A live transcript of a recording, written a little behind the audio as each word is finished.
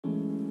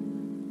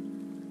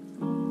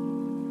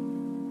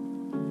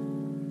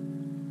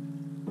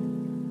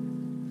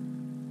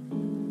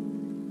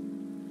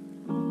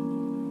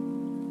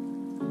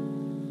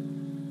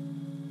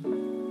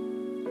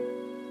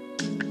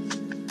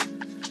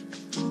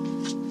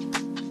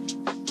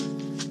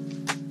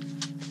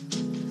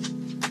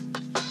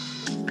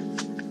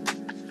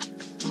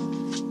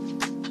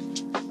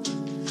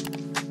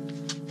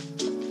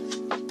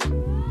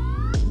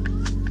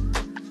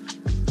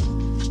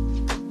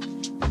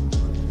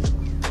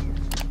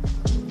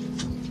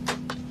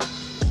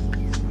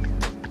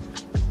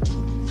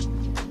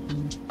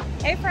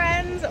Hey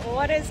friends,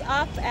 what is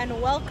up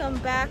and welcome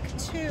back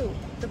to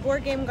the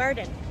Board Game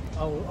Garden.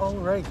 Oh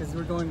right, because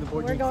we're going to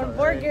board We're game going store,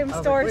 board right? game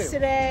stores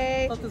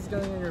today. I thought this was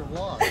going in your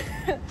vlog.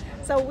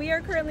 So we are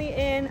currently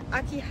in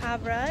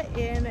Akihabara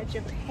in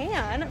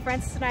Japan.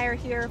 Francis and I are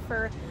here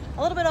for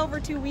a little bit over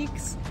 2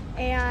 weeks,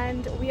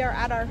 and we are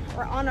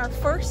on our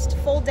first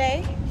full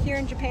day here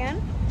in Japan.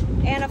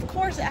 And of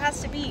course, it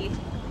has to be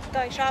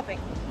going shopping.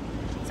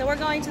 So we're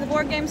going to the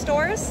board game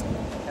stores.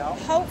 Yeah.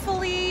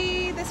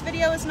 Hopefully, this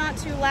video is not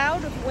too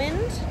loud with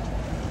wind.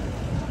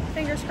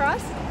 Fingers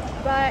crossed.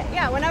 But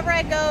yeah, whenever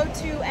I go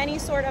to any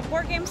sort of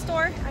board game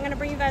store, I'm gonna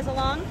bring you guys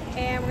along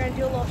and we're gonna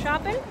do a little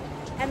shopping.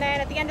 And then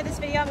at the end of this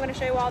video, I'm gonna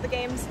show you all the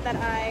games that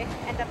I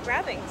end up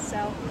grabbing. So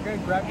You're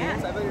gonna grab yeah.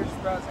 games? I thought you were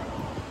just browsing.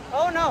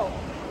 Oh no,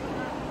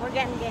 we're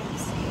getting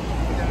games.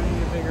 You're gonna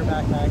need a bigger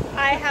backpack.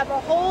 I have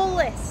a whole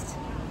list,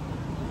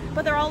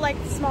 but they're all like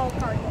small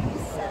card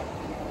games, so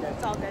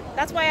it's all good.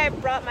 That's why I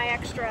brought my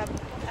extra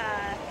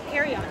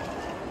carry-on.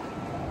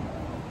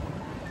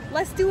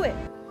 Let's do it.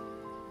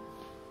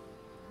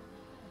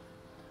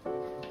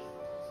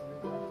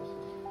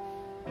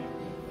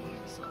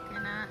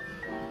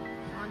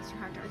 Monster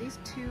Hunter. Are these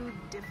two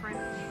different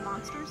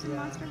monsters in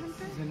Monster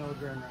Hunter?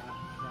 Zinogre and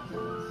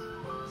Rathanos.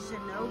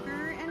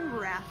 Zinogre and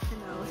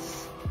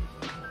Rathanos.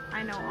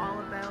 I know all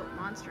about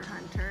Monster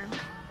Hunter.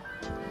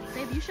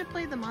 Babe, you should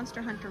play the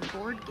Monster Hunter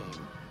board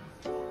game.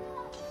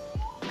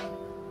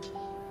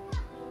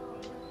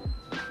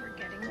 We're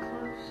getting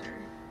closer.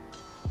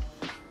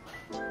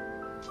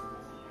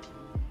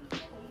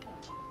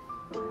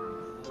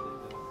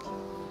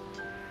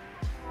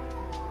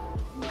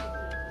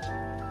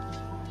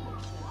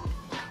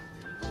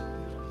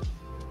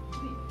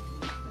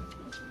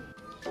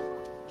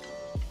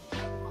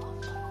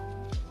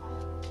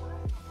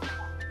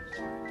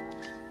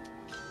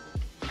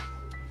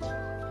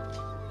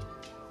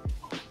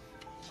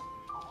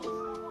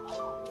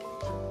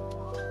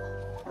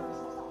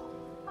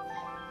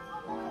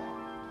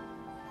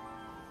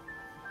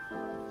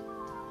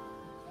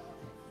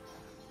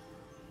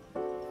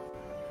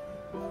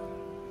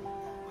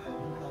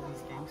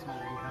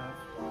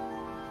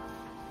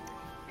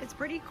 It's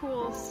pretty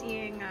cool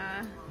seeing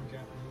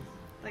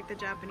like the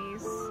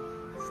Japanese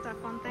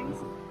stuff on things.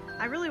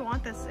 I really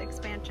want this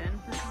expansion.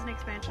 This is an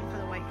expansion for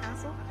the White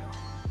Castle.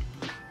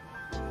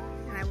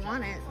 And I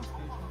want it.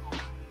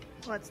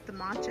 Well, it's the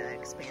matcha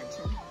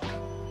expansion.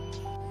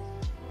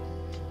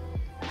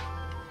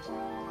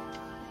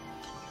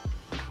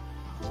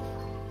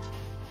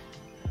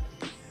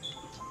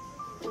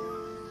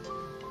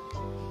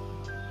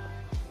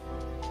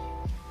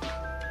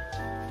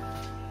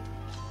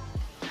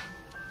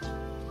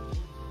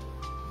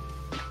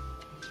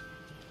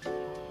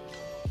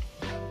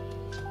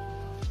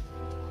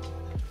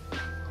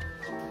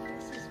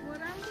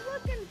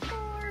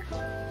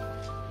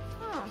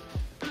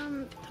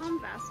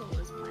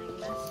 Was playing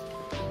this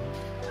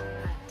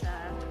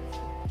at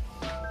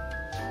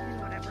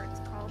whatever it's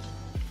called,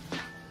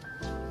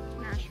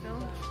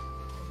 Nashville.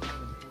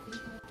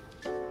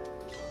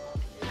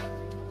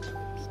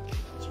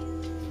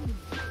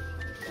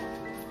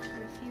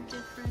 Got a few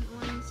different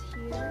ones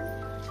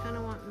here. Kind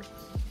of want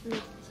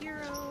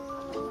Hero.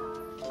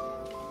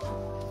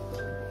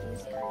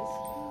 These guys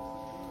here.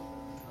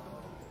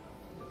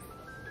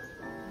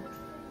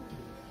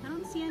 I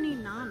don't see any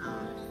Nana.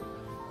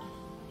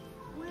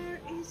 Where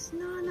is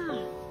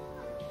Nana?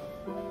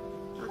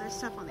 Oh, there's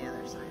stuff on the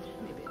other side.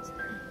 Maybe it's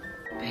there.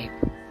 Babe,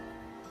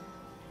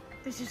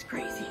 this is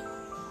crazy.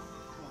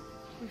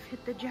 We've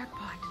hit the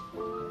jackpot.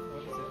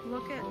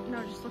 Look at,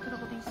 no, just look at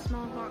all these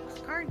small box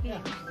card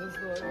games.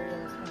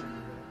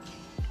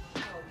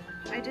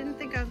 I didn't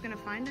think I was gonna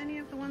find any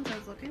of the ones I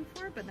was looking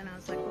for, but then I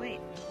was like, wait,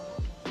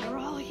 they're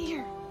all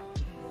here.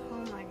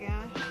 Oh my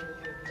gosh.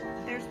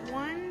 There's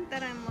one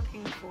that I'm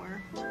looking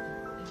for.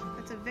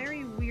 It's a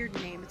very weird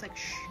name. It's like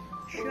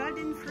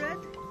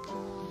Schadenfreude.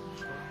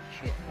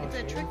 It's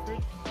a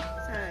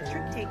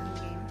trick-taking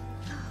game.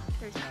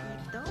 There's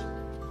Ito.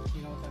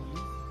 You know what that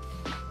means?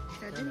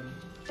 Schaden.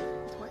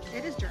 It's what?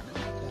 It is German.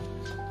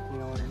 You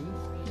know what it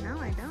means? No,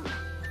 I don't.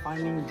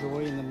 Finding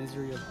joy in the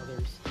misery of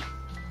others.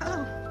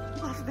 Oh,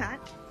 love that.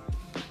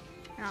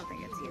 I don't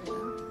think it's you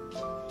though.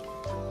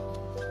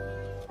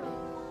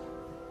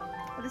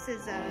 Well, this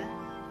is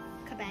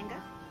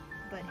Kabanga,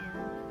 but in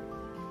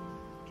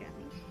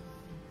Japanese.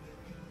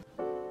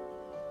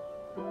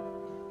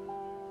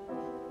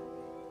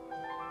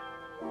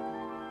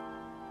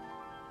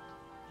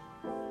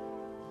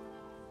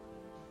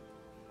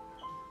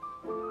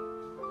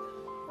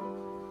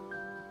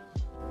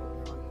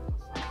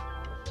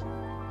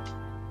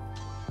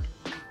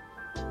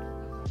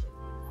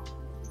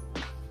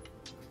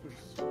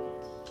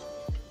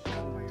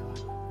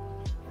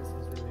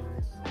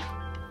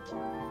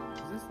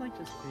 Like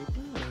just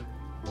paper or?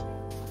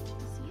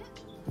 See it?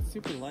 It's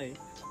super light.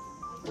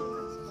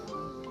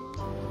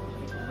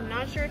 I'm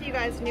not sure if you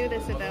guys knew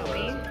this about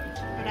me,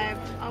 but I've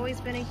always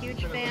been a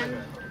huge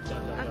fan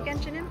of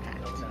Genshin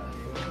Impact.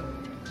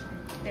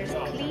 There's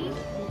Klee.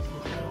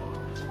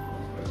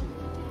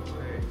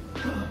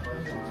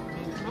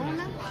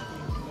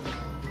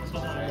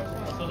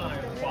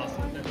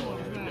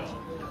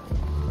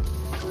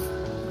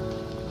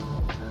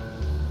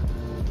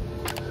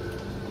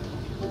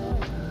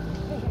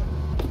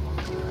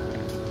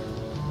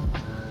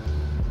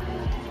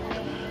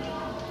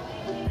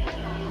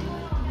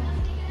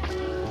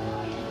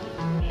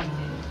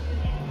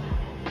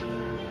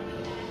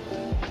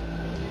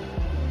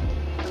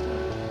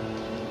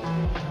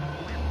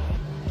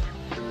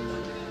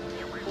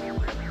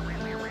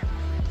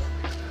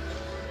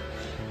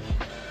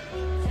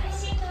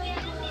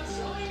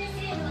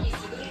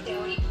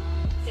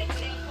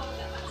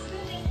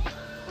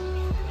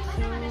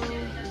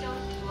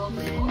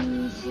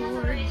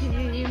 Board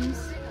games.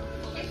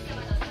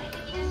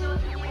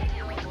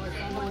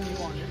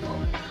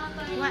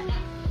 What?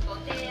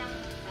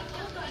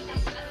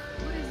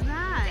 What is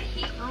that?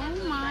 Oh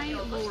my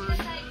lord.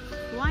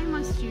 Why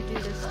must you do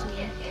this to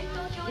me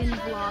in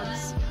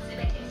vlogs?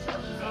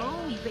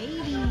 Oh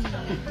baby.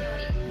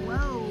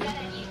 Whoa.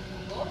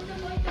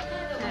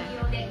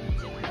 Okay.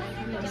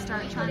 I'm gonna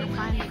start trying to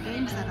find the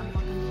games that I'm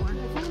looking for.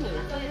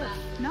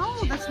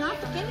 No, that's not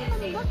the game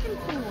I'm looking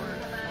for.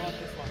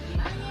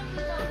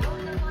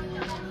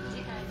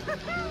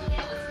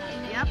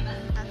 Yep,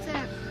 that's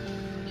it.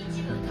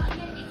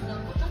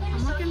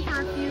 I'm looking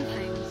for a few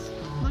things.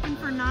 Looking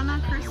for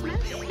Nana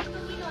Christmas.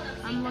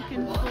 I'm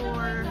looking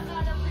for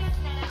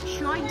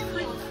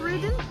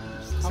Schneidfrieden,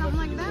 something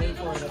like that.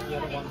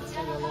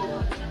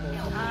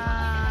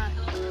 I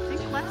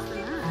think less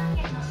than that.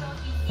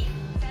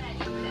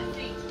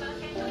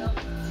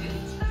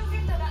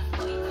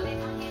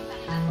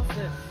 What's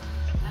this?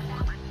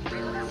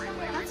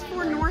 That's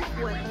for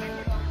Northwood. I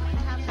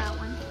have that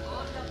one.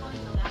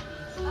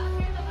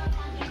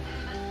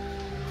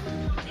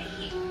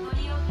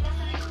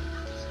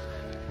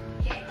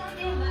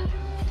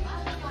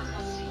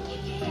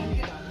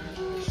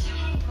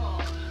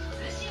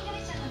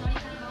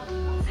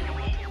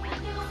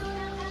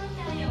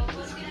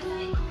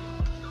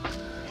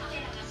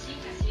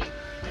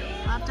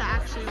 I'll have to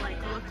actually look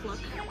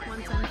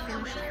once I'm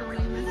finished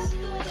filming this.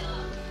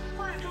 化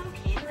妆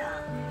品等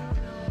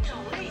种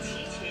类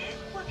齐全，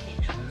货品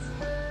充足。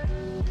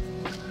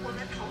我们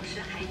同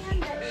时还提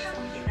供商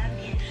品的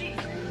免税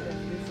服务。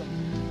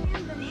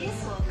你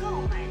所购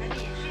买的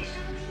免税商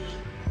品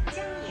将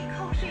以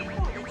扣税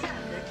后的价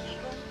格提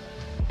供。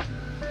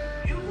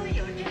如果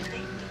有任何疑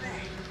问，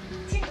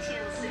敬请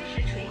随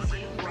时垂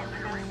询我们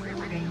的服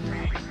务人员。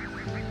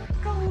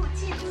购物尽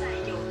在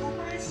有都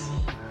巴西，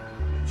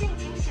敬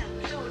请享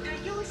受这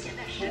悠闲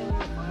的时光，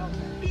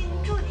并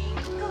祝您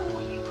购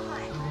物愉快。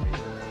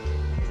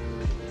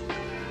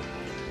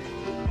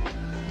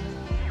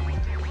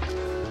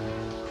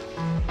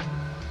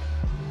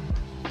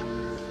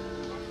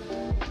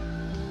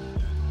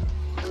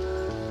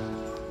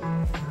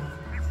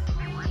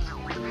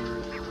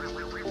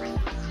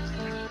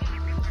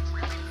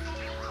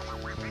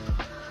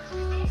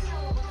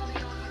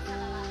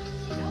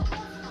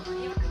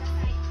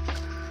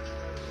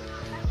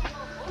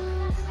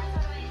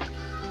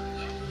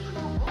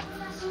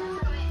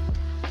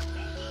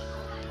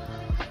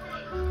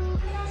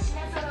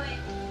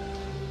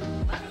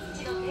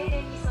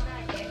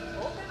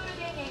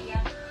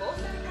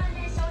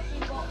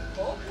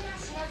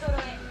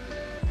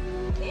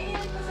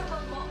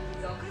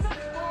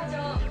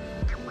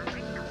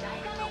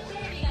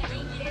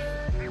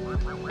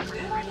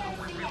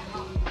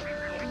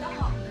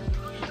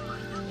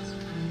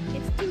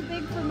It's too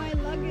big for my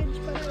luggage,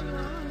 but I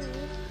want it.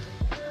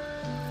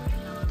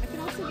 I can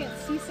also get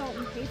sea salt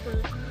and paper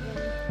in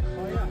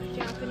Oh yeah.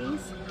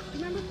 Japanese. Do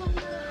you remember playing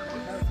that?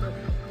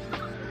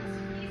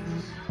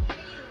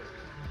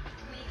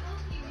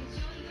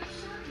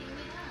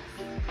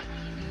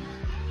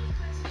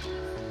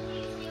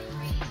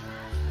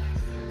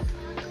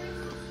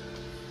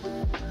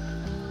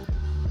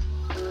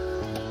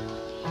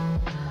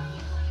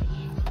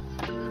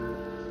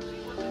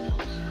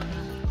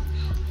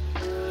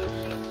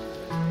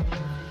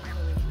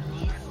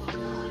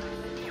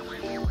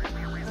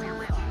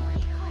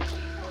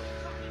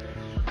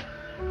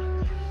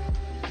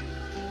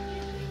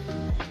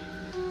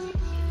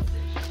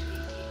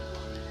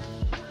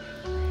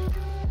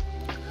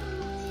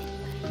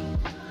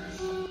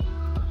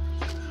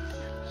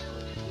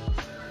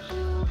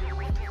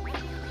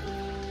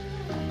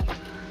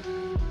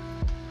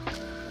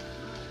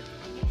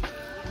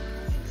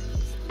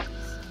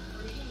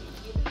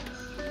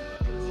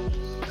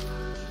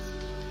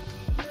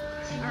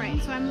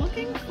 Alright, so I'm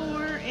looking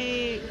for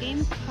a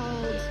game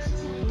called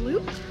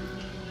Loop,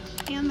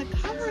 and the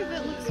cover of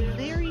it looks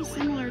very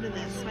similar to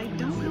this. I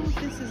don't know if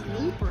this is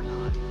Loop or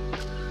not.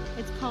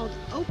 It's called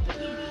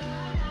Open.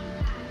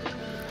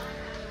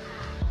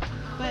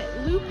 But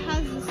Loop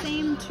has the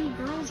same two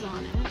girls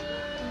on it,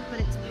 but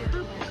it's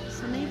purple,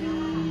 so maybe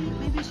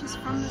it's just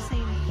from the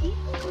same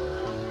people?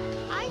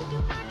 I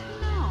do not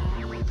know.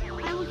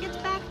 I will get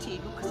back to you,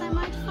 because I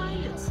might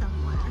find it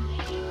somewhere.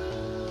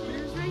 It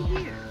is right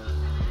here.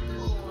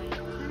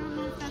 I don't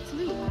know if that's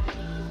Loop.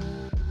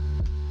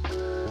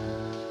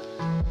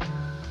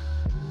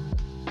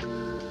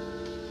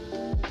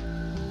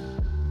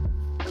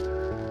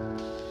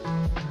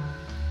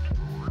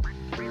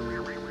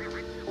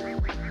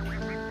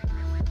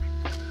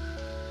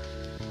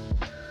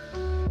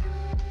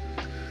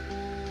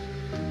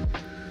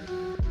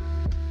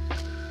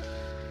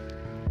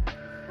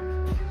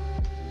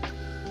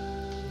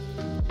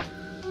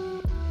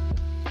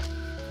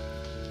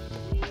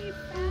 We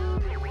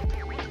found it.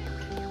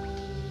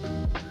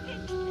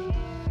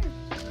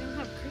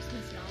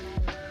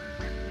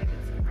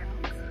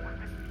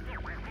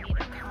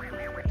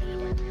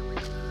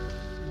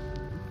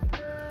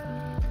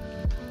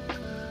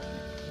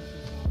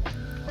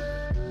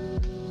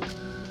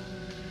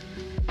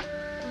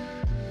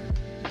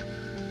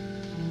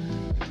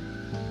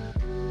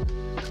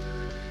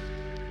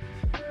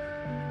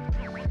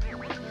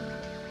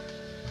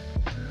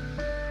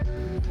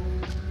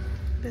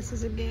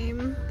 This is a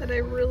game that I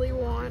really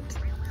want,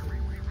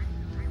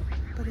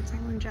 but it's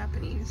all in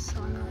Japanese,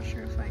 so I'm not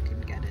sure if I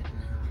could get it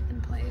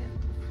and play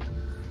it.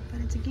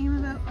 But it's a game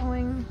about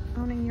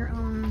owning your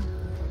own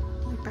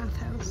like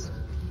bathhouse.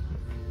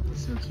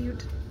 So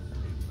cute.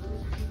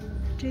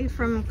 Jay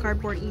from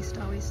Cardboard East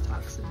always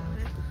talks about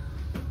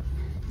it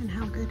and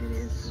how good it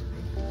is.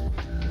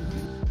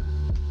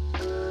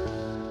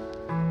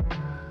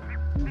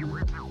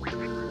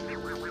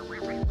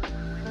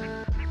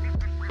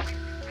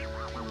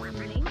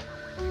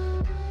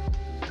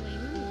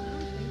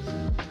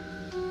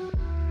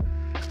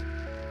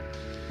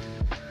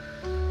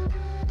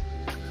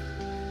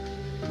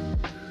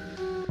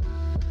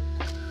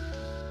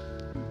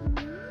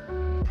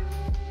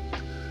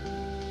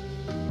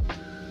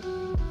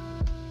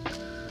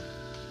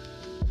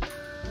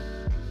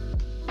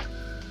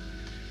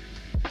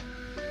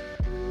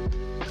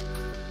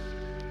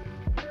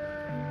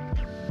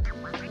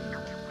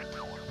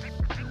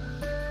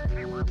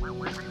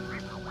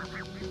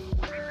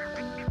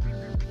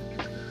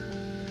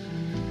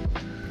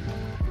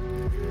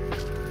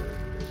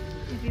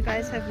 If you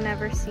guys have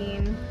never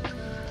seen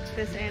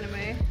this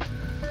anime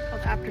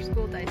called After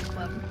School Dice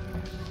Club,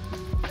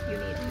 you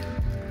need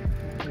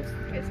to.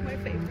 It's my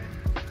favorite.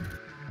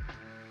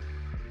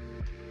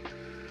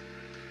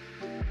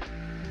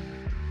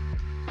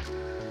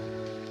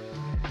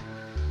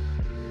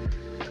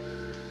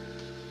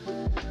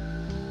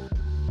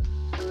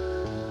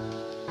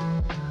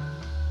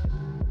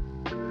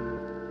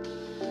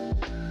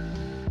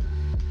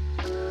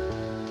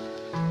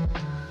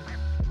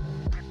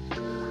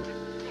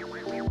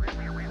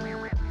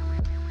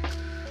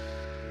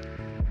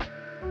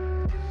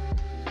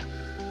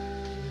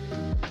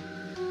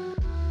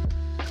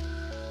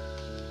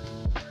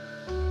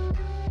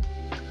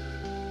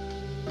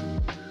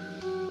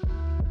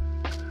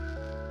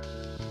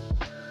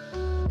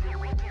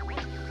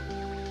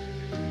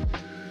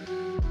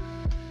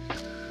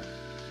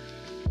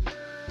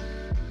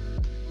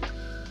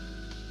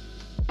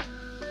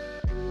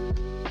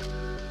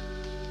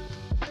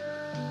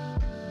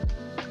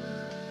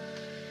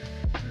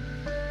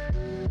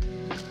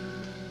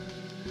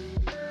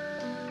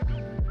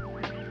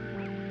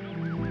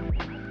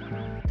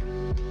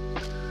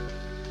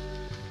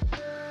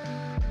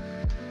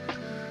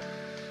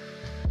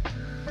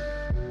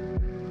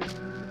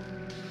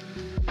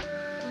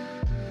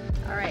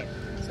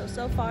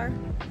 So far,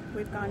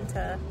 we've gone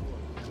to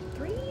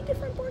 3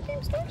 different board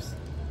game stores.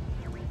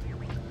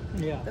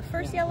 Yeah. The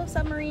first Yellow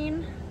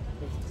Submarine,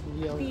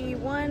 the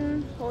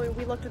one, well,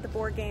 we looked at the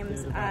board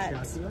games at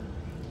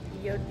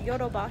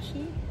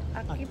Yodobashi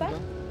Akiba.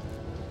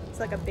 It's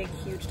like a big,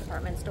 huge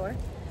department store.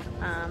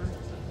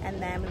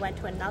 And then we went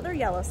to another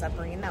Yellow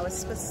Submarine that was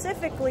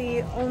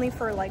specifically only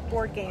for like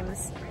board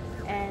games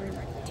and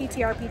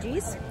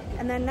TTRPGs.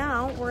 And then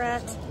now we're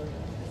at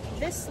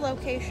this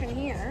location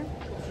here,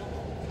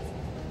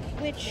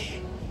 which,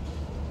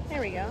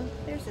 there we go,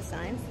 there's the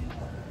sign.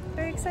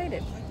 Very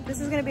excited. This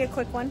is gonna be a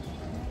quick one,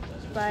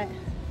 but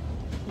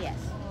yes,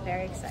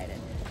 very excited.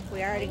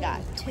 We already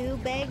got 2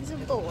 bags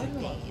of board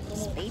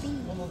games, baby.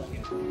 All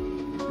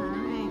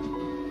right,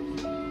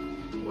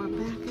 we're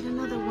back at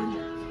another one.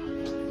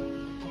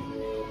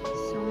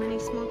 So many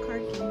small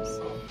card games.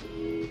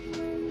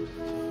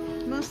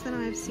 Most that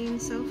I've seen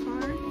so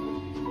far.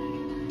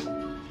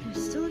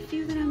 There's still a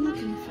few that I'm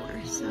looking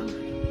for, so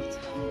let's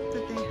hope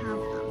that they have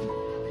them.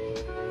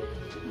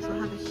 Also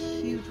have a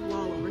huge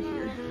wall over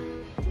here.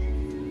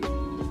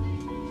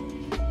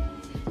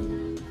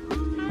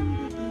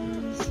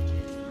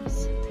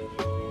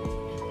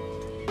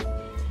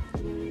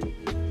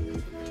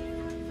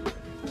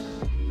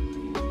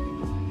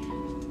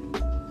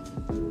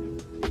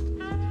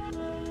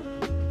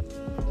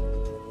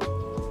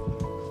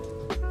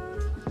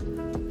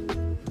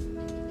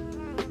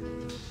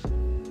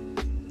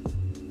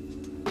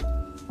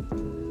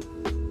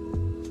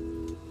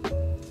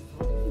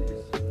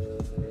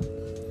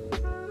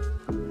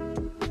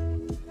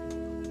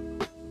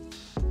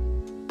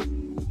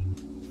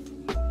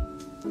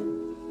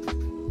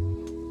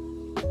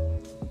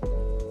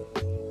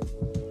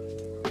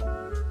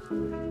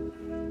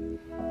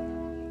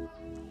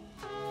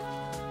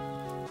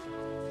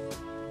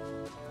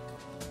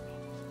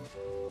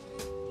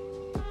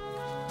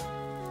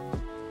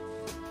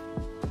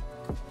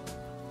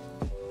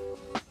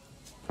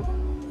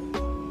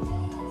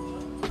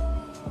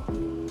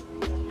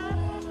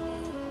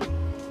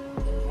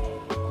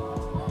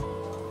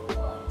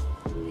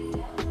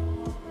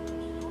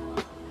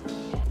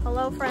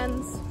 Hello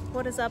friends,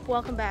 what is up?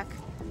 Welcome back.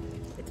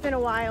 It's been a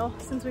while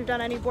since we've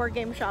done any board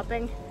game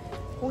shopping.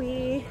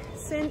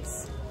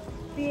 Since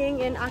being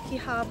in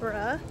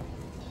Akihabara,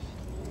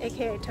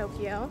 aka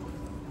Tokyo,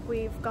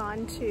 we've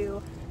gone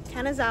to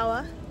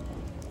Kanazawa,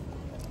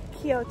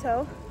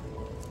 Kyoto,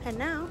 and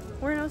now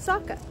we're in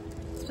Osaka,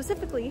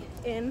 specifically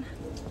in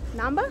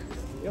Namba.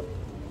 Yep.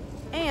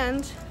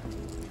 And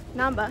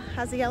Namba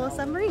has a Yellow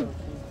Submarine.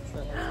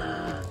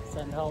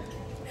 Send help.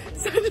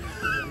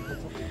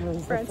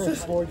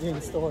 Francis. Board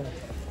game store.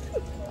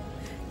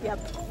 Yep.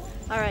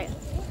 All right.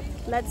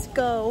 Let's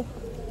go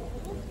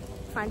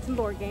find some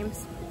board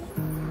games.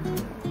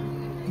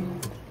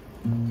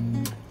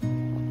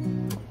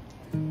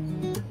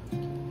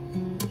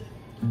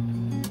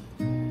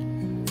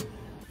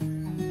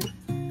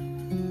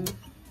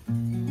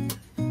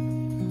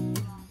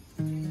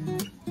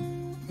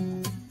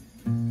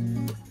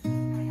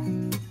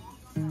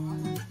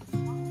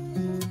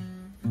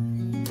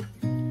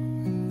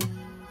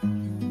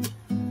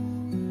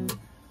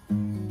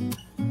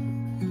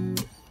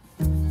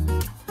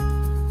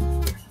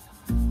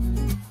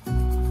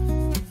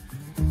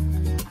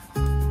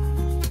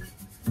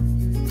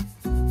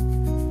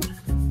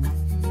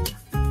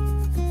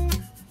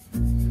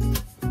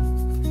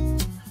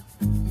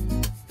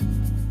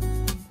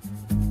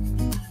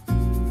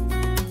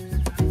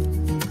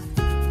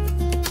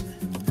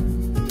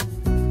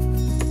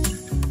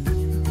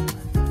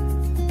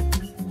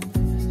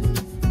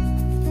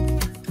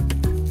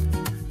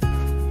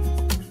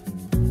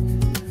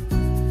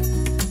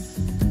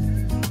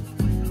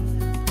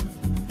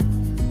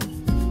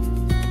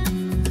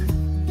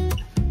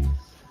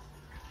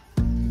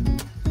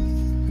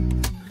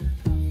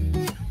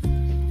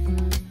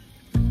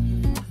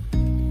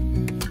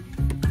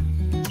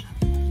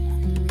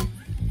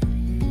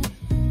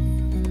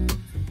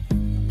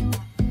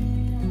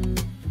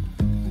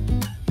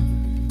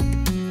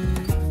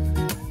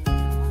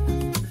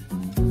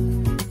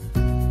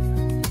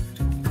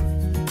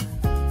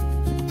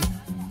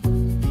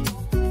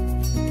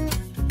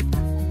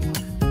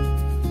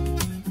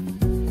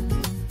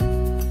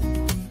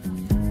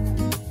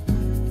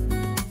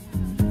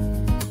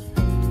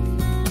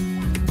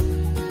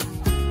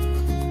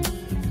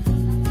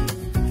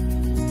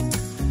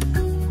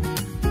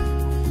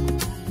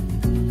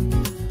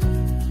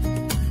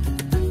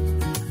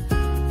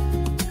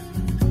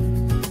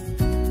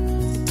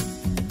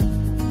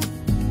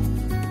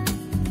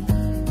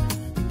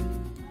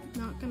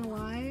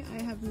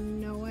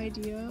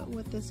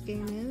 This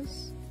game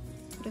is,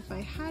 but if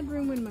I had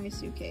room in my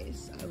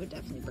suitcase, I would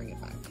definitely bring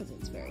it back because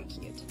it's very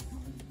cute.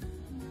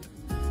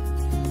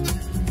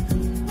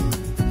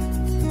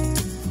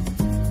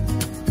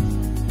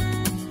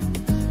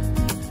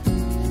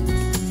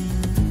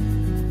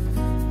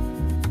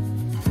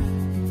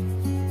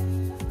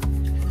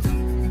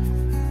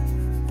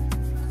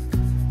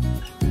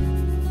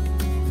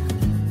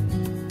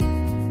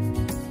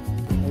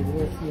 Maybe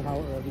we'll see how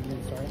early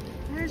we start.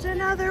 There's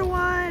another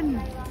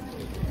one!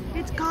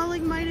 It's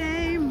calling my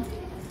name.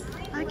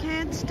 I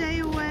can't stay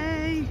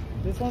away.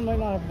 This one might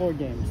not have board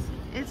games.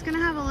 It's gonna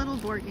have a little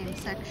board game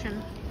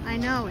section. I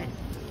know it.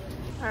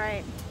 All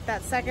right,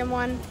 that second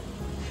one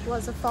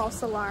was a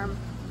false alarm.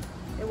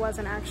 It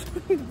wasn't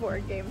actually the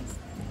board games.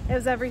 It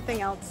was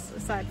everything else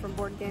aside from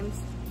board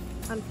games,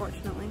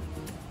 unfortunately.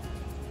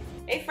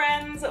 Hey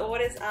friends, what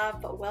is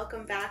up?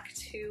 Welcome back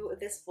to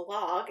this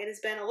vlog. It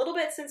has been a little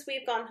bit since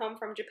we've gone home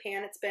from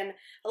Japan. It's been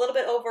a little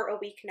bit over a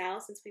week now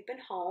since we've been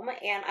home,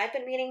 and I've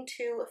been meaning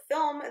to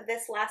film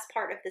this last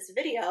part of this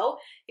video.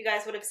 You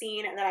guys would have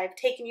seen that I've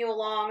taken you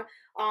along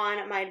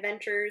on my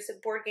adventures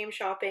board game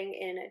shopping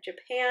in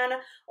Japan.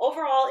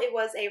 Overall, it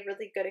was a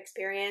really good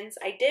experience.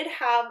 I did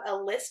have a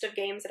list of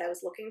games that I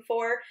was looking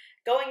for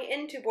going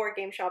into board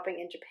game shopping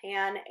in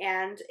Japan,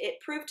 and it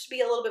proved to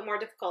be a little bit more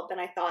difficult than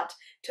I thought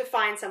to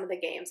find some of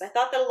the games. I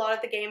thought that a lot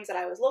of the games that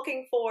I was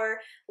looking for,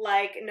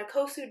 like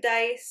Nakosu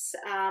Dice,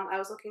 I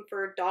was looking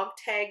for Dog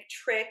Tag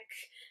Trick,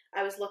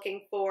 I was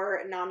looking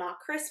for Nana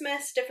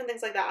Christmas, different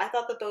things like that. I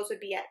thought that those would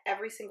be at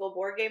every single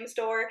board game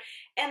store,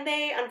 and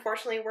they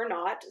unfortunately were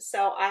not.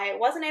 So I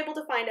wasn't able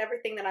to find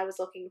everything that I was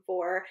looking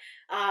for,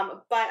 but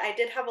I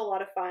did have a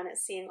lot of fun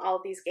seeing all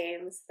of these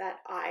games that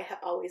I have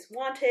always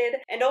wanted,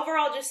 and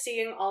overall just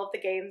seeing all of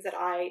the games that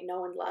I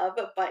know and love,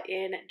 but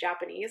in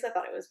Japanese. I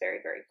thought it was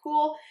very, very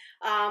cool.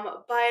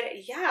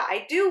 But yeah,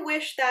 I do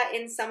wish that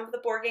in some of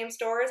the board game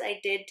stores I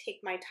did take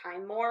my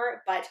time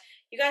more, but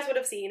you guys would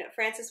have seen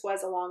Francis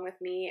was along with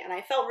me, and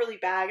I felt really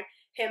bad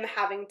him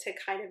having to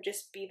kind of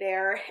just be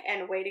there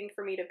and waiting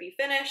for me to be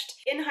finished.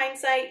 In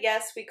hindsight,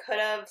 yes, we could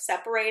have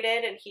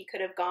separated and he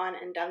could have gone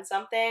and done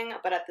something,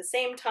 but at the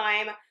same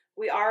time,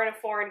 we are in a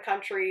foreign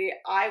country.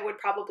 I would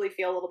probably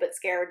feel a little bit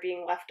scared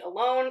being left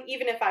alone,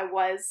 even if I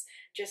was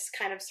just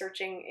kind of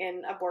searching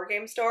in a board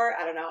game store.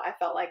 I don't know, I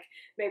felt like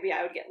maybe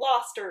I would get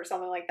lost or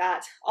something like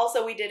that.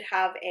 Also, we did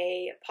have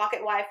a pocket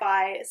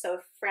Wi-Fi, so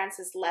if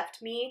Francis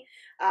left me,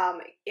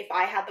 if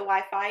I had the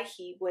Wi-Fi,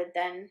 he would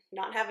then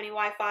not have any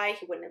Wi-Fi.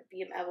 He wouldn't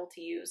be able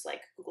to use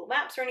like Google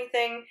Maps or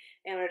anything,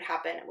 and it would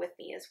happen with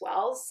me as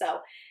well. So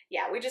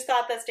yeah, we just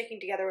thought that sticking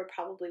together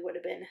would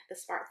have been the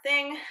smart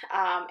thing,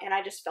 and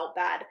I just felt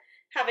bad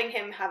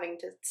having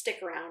to stick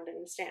around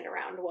and stand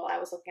around while I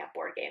was looking at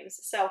board games.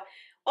 So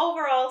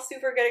overall,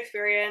 super good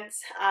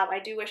experience. I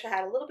do wish I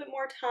had a little bit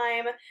more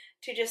time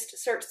to just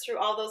search through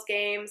all those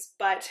games,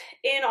 but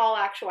in all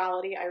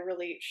actuality, I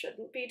really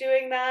shouldn't be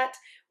doing that.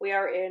 We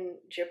are in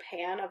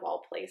Japan, of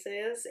all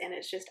places, and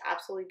it's just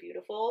absolutely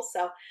beautiful.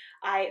 So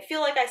I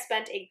feel like I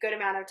spent a good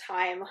amount of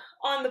time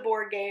on the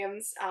board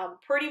games.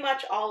 Pretty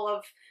much all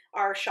of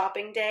our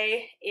shopping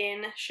day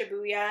in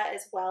Shibuya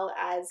as well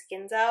as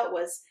Ginza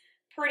was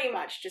pretty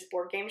much just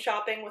board game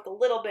shopping with a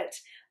little bit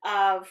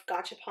of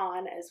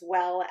gachapon as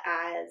well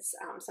as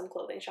some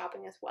clothing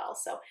shopping as well.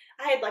 So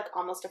I had like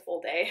almost a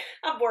full day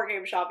of board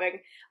game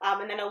shopping,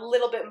 and then a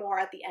little bit more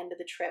at the end of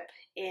the trip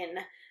in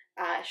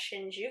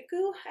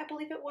Shinjuku, I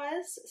believe it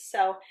was.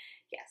 So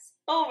yes,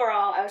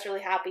 overall I was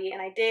really happy,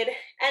 and I did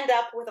end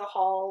up with a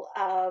haul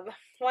of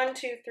 1,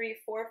 2, 3,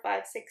 4,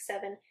 5, 6,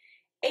 7,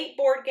 8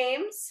 board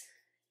games.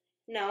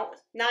 No,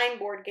 9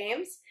 board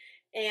games.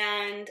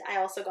 And I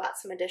also got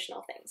some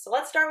additional things. So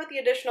let's start with the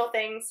additional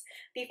things.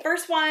 The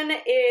first one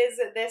is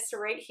this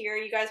right here.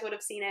 You guys would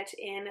have seen it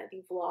in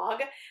the vlog,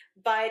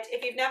 but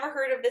if you've never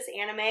heard of this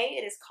anime,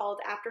 it is called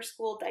After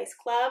School Dice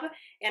Club,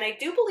 and I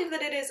do believe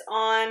that it is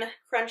on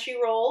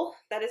Crunchyroll.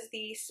 That is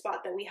the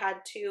spot that we had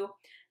to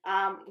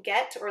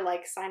get or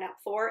like sign up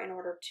for in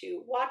order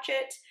to watch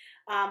it.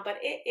 But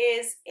it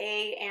is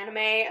an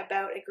anime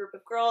about a group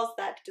of girls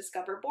that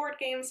discover board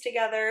games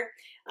together.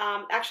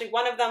 Actually,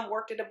 one of them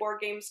worked at a board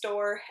game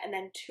store, and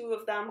then 2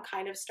 of them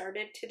kind of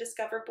started to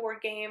discover board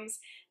games.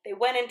 They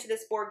went into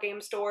this board game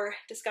store,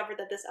 discovered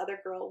that this other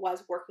girl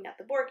was working at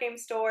the board game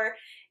store,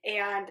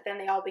 and then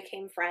they all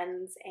became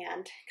friends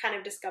and kind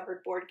of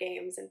discovered board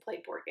games and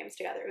played board games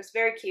together. It was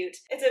very cute.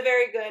 It's a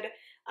very good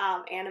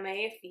anime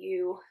if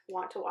you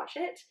want to watch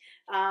it.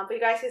 But you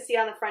guys can see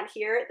on the front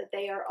here that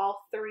they are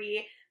all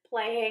 3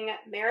 playing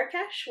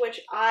Marrakesh, which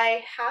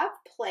I have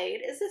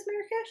played. Is this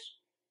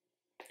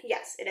Marrakesh?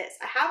 Yes, it is.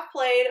 I have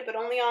played, but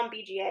only on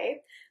BGA.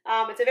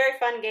 It's a very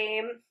fun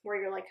game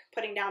where you're like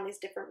putting down these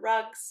different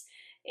rugs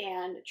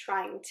and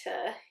trying to,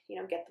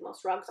 you know, get the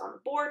most rugs on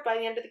the board by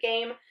the end of the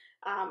game.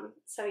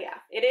 So yeah,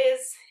 it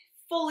is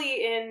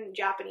fully in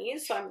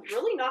Japanese, so I'm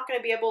really not going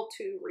to be able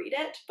to read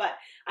it, but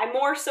I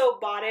more so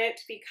bought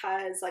it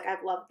because like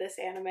I've loved this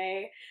anime.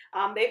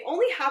 They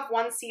only have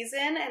 1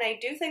 season, and I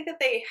do think that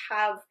they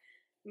have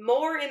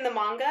more in the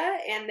manga,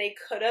 and they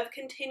could have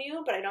continued,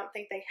 but I don't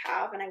think they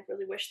have, and I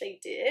really wish they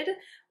did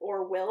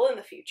or will in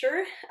the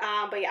future.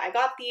 But yeah, I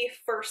got the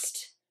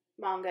first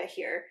manga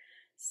here,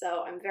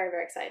 so I'm very,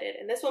 very excited.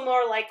 And this will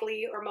more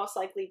likely or most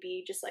likely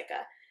be just like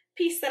a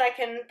piece that I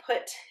can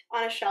put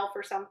on a shelf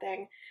or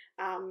something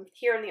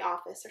here in the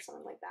office or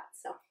something like that.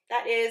 So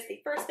that is the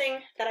first thing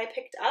that I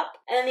picked up.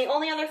 And the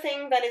only other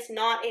thing that is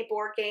not a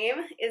board game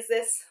is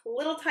this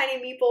little tiny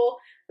meeple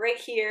right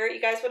here.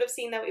 You guys would have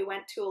seen that we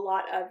went to a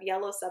lot of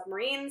Yellow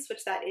Submarines,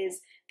 which that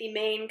is the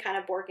main kind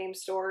of board game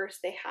stores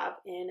they have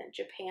in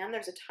Japan.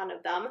 There's a ton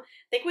of them.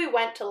 I think we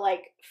went to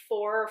like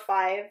 4 or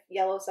 5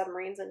 Yellow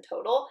Submarines in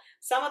total.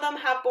 Some of them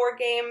have board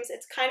games.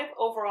 It's kind of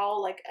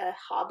overall like a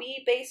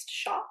hobby-based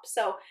shop.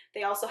 So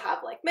they also have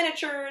like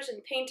miniatures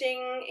and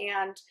painting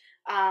and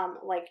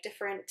like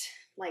different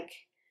like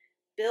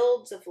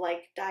builds of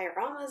like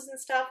dioramas and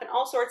stuff and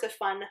all sorts of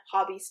fun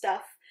hobby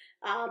stuff.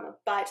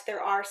 But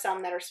there are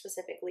some that are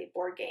specifically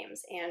board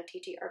games and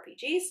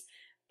TTRPGs.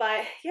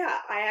 But yeah,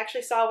 I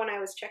actually saw when I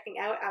was checking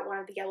out at one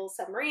of the Yellow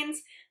Submarines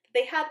that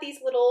they had these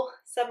little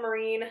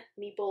submarine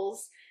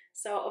meeples.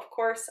 So of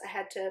course I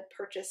had to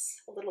purchase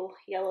a little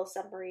Yellow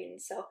Submarine.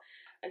 So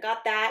I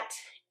got that.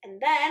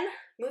 And then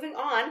moving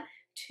on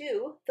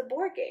to the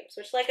board games,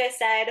 which like I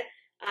said,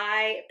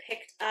 I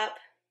picked up,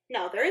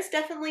 no, there is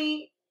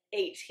definitely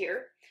 8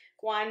 here.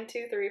 1,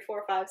 2, 3,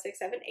 4, 5, 6,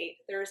 7, 8.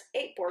 There's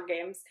 8 board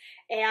games,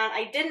 and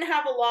I didn't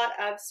have a lot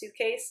of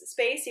suitcase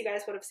space. You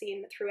guys would have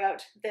seen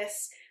throughout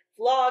this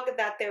vlog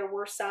that there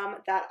were some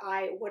that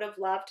I would have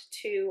loved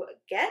to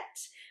get,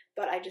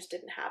 but I just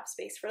didn't have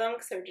space for them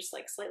because they're just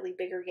like slightly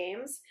bigger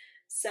games.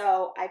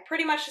 So I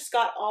pretty much just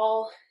got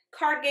all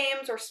card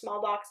games or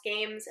small box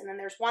games, and then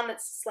there's one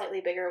that's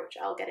slightly bigger, which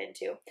I'll get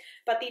into.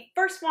 But the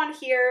first one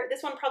here,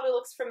 this one probably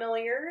looks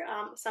familiar.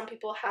 Some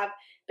people have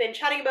been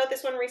chatting about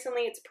this one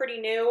recently. It's pretty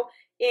new.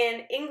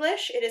 In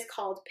English, it is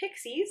called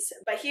Pixies,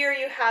 but here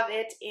you have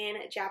it in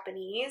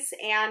Japanese.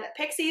 And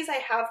Pixies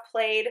I have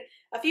played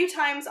a few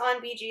times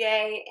on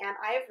BGA, and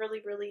I have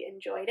really, really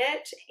enjoyed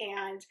it.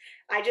 And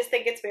I just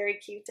think it's very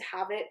cute to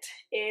have it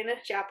in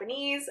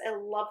Japanese. I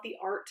love the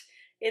art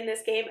in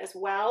this game as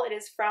well. It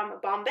is from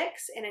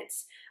Bombix, and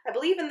it's, I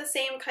believe, in the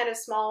same kind of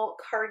small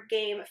card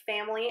game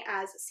family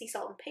as Sea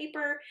Salt and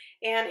Paper,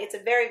 and it's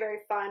a very, very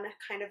fun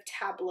kind of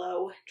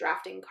tableau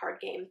drafting card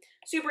game.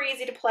 Super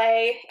easy to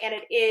play, and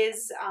it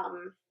is,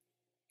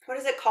 what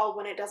is it called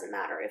when it doesn't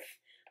matter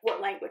what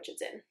language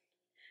it's in?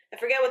 I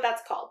forget what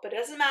that's called, but it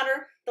doesn't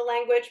matter the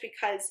language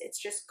because it's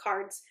just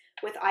cards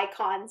with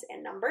icons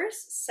and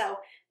numbers. So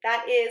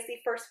that is the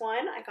first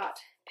one. I got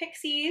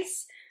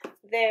Pixies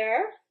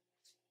there.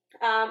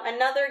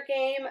 Another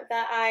game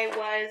that I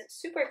was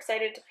super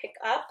excited to pick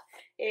up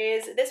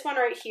is this one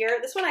right here.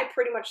 This one I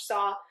pretty much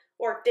saw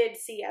or did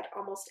see at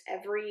almost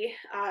every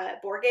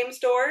board game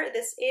store.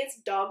 This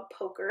is Dog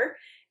Poker,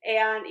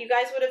 and you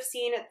guys would have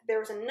seen there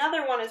was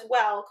another one as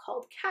well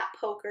called Cat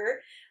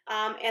Poker,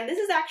 and this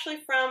is actually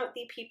from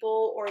the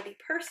people or the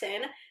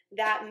person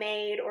that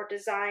made or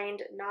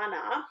designed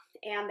Nana,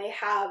 and they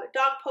have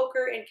Dog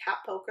Poker and Cat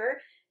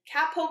Poker.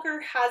 Cat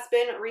Poker has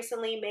been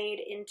recently made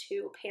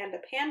into Panda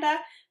Panda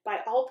by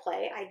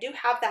Allplay. I do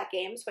have that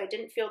game, so I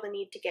didn't feel the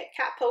need to get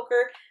Cat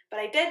Poker, but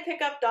I did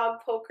pick up Dog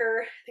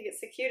Poker. I think it's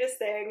the cutest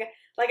thing.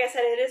 Like I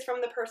said, it is from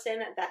the person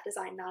that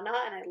designed Nana,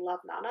 and I love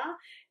Nana.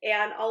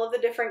 And all of the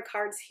different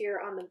cards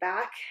here on the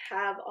back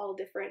have all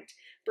different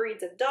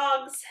breeds of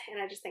dogs, and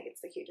I just think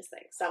it's the cutest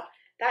thing. So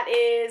that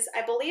is,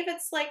 I believe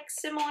it's like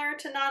similar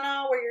to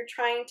Nana, where you're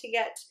trying to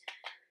get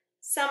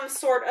some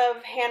sort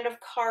of hand of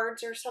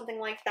cards or something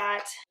like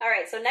that. All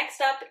right, so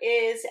next up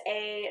is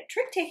a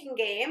trick-taking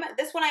game.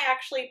 This one I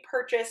actually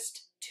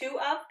purchased 2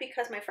 of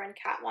because my friend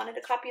Kat wanted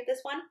a copy of this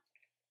one.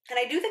 And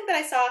I do think that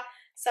I saw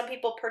some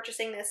people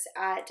purchasing this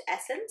at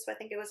Essen, so I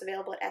think it was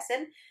available at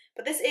Essen.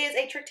 But this is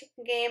a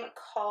trick-taking game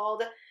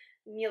called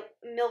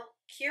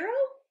Milkiro?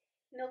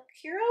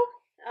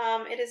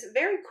 It is a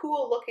very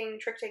cool looking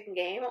trick-taking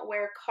game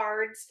where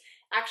cards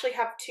actually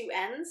have 2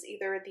 ends,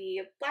 either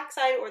the black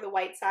side or the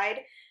white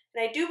side.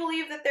 And I do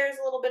believe that there's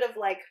a little bit of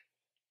like,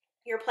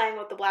 you're playing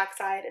with the black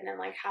side and then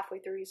like halfway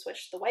through you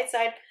switch to the white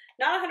side.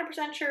 Not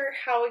 100% sure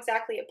how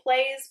exactly it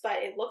plays,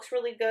 but it looks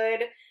really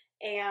good.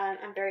 And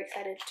I'm very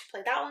excited to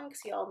play that one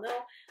because you all know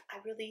I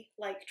really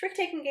like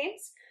trick-taking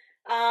games.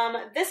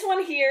 This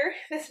one here,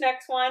 this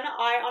next one,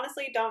 I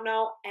honestly don't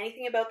know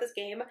anything about this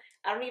game.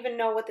 I don't even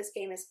know what this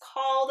game is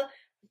called.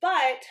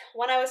 But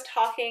when I was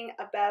talking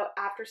about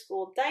After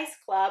School Dice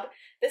Club,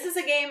 this is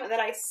a game that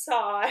I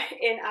saw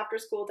in After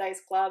School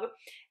Dice Club,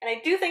 and I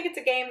do think it's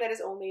a game that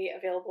is only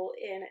available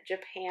in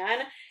Japan,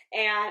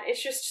 and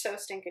it's just so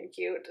stinking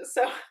cute.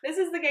 So this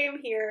is the game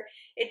here.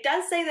 It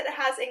does say that it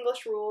has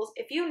English rules.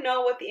 If you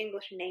know what the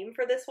English name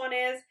for this one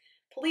is,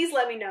 please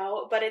let me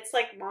know, but it's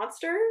like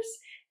monsters,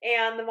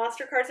 and the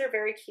monster cards are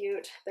very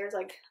cute. There's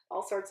like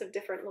all sorts of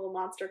different little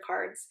monster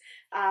cards,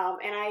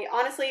 and I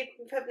honestly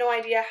have no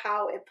idea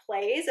how it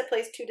plays. It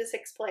plays 2 to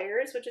 6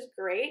 players, which is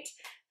great.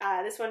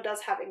 This one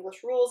does have English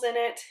rules in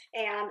it,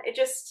 and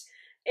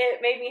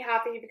it made me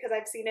happy because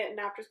I've seen it in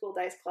After School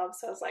Dice Club,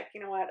 so I was like,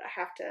 you know what, I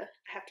have to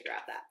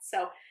grab that.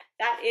 So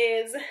that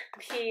is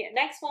the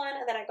next one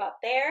that I got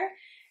there.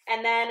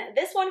 And then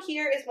this one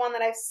here is one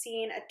that I've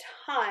seen a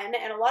ton,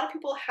 and a lot of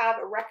people have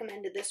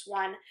recommended this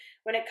one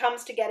when it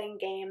comes to getting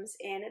games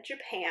in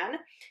Japan.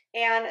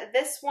 And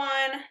this one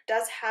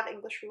does have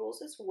English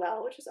rules as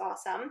well, which is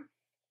awesome.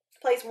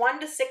 It plays 1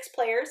 to 6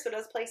 players, so it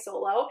does play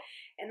solo.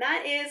 And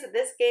that is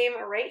this game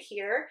right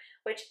here,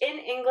 which in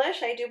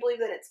English, I do believe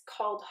that it's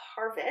called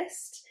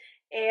Harvest.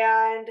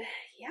 And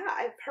yeah,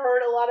 I've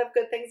heard a lot of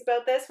good things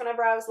about this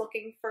whenever I was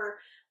looking for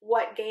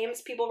what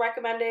games people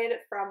recommended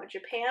from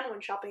Japan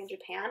when shopping in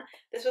Japan.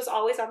 This was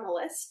always on the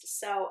list,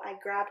 so I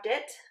grabbed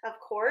it, of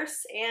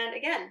course, and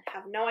again,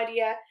 have no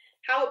idea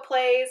how it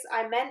plays.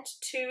 I meant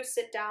to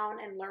sit down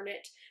and learn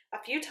it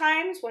a few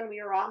times when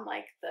we were on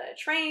like the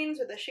trains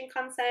or the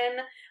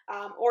Shinkansen,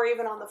 or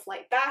even on the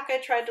flight back I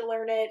tried to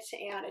learn it,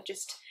 and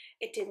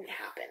it didn't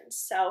happen.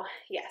 So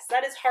yes,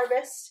 that is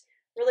Harvest.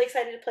 Really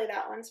excited to play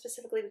that one,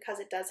 specifically because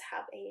it does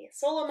have a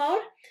solo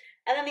mode.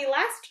 And then the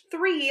last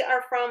 3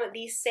 are from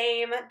the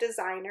same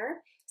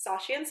designer,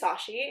 Sashi &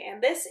 Sashi, and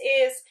this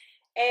is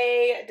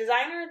a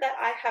designer that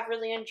I have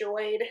really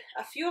enjoyed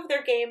a few of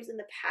their games in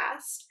the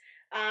past.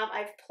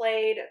 I've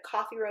played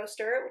Coffee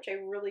Roaster, which I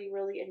really,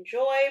 really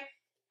enjoy.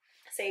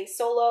 It's a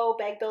solo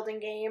bag building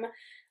game.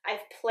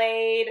 I've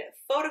played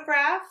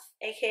Photograph,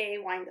 aka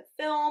Wind the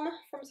Film,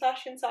 from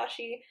Sashi &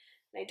 Sashi,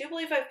 and I do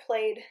believe I've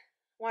played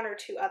 1 or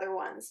 2 other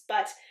ones,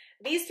 but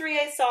these 3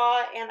 I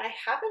saw, and I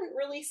haven't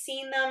really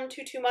seen them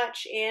too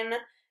much in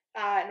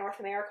North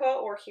America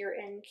or here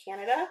in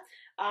Canada,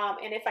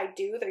 and if I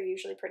do, they're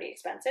usually pretty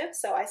expensive.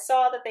 So I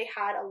saw that they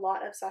had a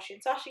lot of Sashi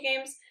 & Sashi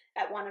games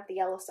at one of the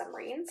Yellow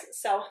Submarines.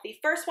 So the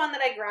first one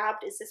that I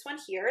grabbed is this one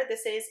here.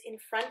 This is In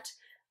Front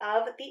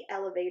of the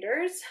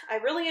Elevators. I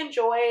really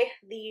enjoy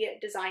the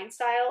design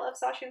style of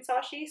Sashi &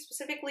 Sashi,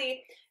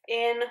 specifically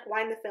in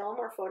Wind the Film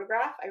or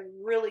Photograph. I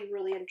really,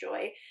 really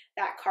enjoy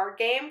that card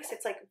game because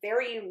it's like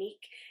very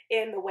unique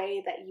in the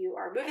way that you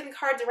are moving the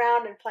cards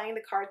around and playing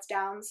the cards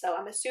down. So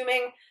I'm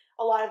assuming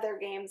a lot of their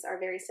games are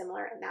very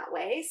similar in that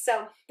way.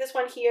 So this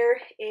one here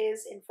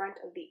is In Front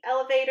of the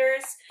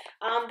Elevators.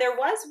 There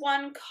was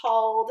one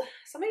called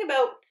something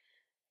about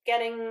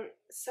getting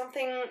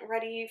something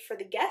ready for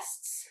the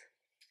guests.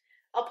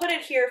 I'll put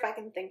it here if I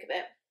can think of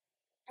it,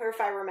 or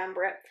if I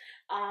remember it.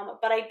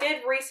 But I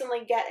did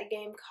recently get a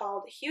game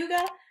called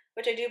Hyuga,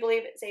 which I do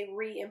believe is a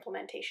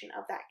re-implementation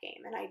of that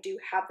game, and I do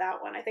have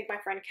that one. I think my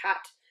friend Kat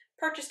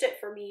purchased it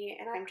for me,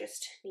 and I'm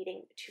just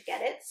needing to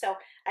get it. So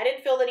I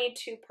didn't feel the need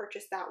to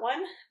purchase that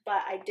one,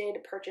 but I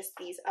did purchase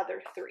these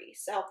other 3.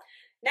 So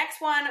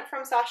Next one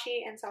from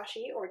Sashi and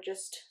Sashi, or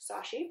just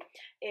Sashi,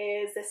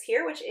 is this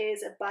here, which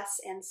is a Bus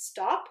and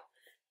Stop.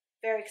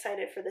 Very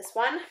excited for this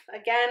one.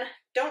 Again,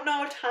 don't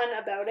know a ton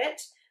about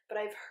it, but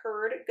I've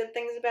heard good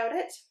things about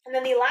it. And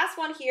then the last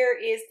one here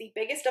is the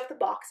biggest of the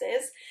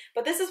boxes,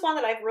 but this is one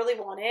that I've really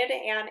wanted,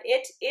 and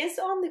it is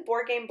on the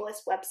Board Game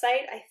Bliss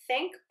website, I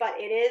think, but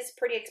it is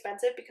pretty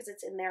expensive because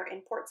it's in their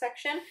import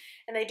section,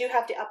 and they do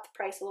have to up the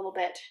price a little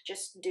bit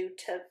just due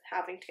to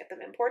having to get them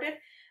imported,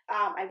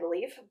 I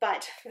believe.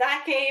 But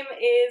that game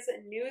is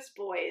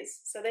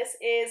Newsboys. So this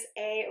is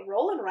a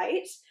roll and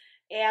write,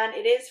 and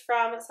it is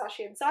from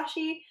Sashi and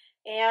Sashi,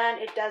 and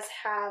it does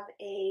have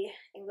a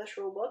English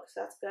rule book,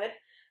 so that's good.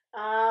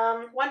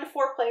 1 to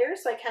 4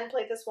 players, so I can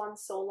play this one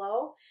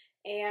solo.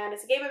 And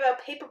it's a game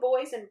about paper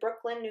boys in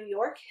Brooklyn, New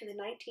York in the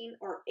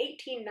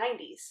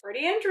 1890s.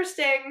 Pretty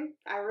interesting.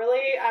 I'm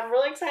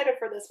really excited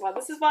for this one.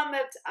 This is one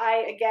that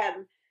I,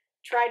 again,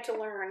 tried to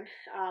learn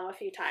a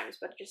few times,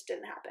 but it just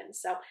didn't happen.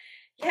 So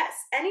yes,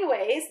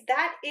 anyways,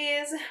 that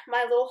is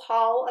my little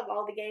haul of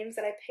all the games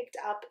that I picked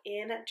up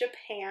in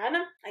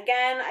Japan.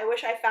 Again, I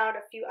wish I found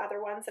a few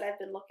other ones that I've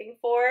been looking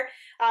for.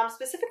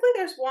 Specifically,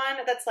 there's one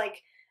that's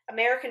like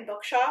American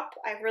Bookshop.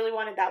 I really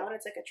wanted that one.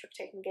 It's like a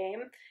trick-taking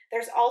game.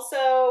 There's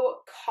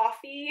also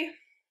Coffee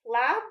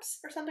Labs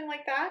or something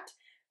like that,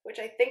 which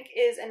I think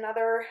is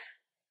another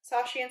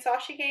Sashi and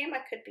Sashi game. I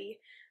could be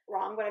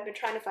wrong, but I've been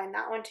trying to find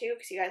that one too,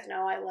 because you guys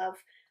know I love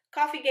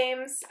coffee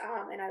games,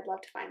 and I'd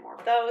love to find more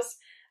of those.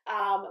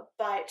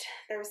 But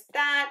there's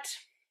that.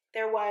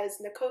 There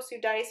was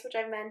Nikosu Dice, which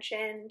I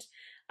mentioned.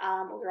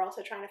 We were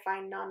also trying to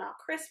find Nana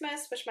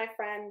Christmas, which my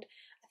friend,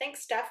 I think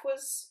Steph,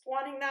 was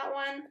wanting that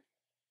one.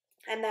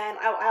 And then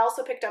I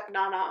also picked up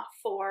Nana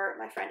for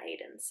my friend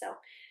Aiden. So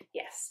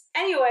yes.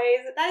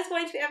 Anyways, that is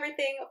going to be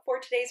everything for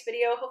today's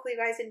video. Hopefully you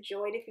guys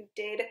enjoyed. If you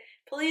did,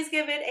 please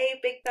give it a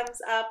big thumbs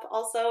up.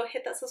 Also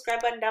hit that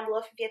subscribe button down below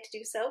if you've yet to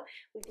do so.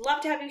 We'd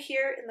love to have you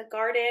here in the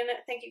garden.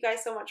 Thank you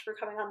guys so much for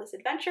coming on this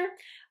adventure.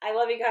 I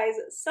love you guys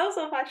so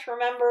much.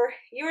 Remember,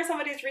 you are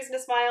somebody's reason to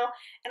smile,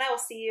 and I will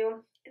see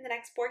you in the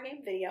next board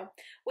game video,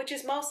 which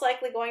is most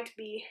likely going to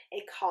be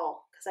a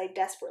call, because I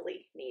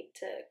desperately need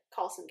to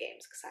call some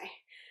games, because I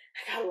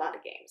got a lot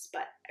of games,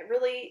 but I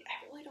really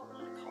don't know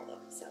how to call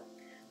them, so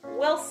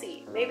we'll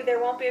see. Maybe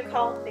there won't be a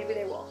call, maybe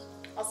there will.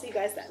 I'll see you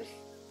guys then.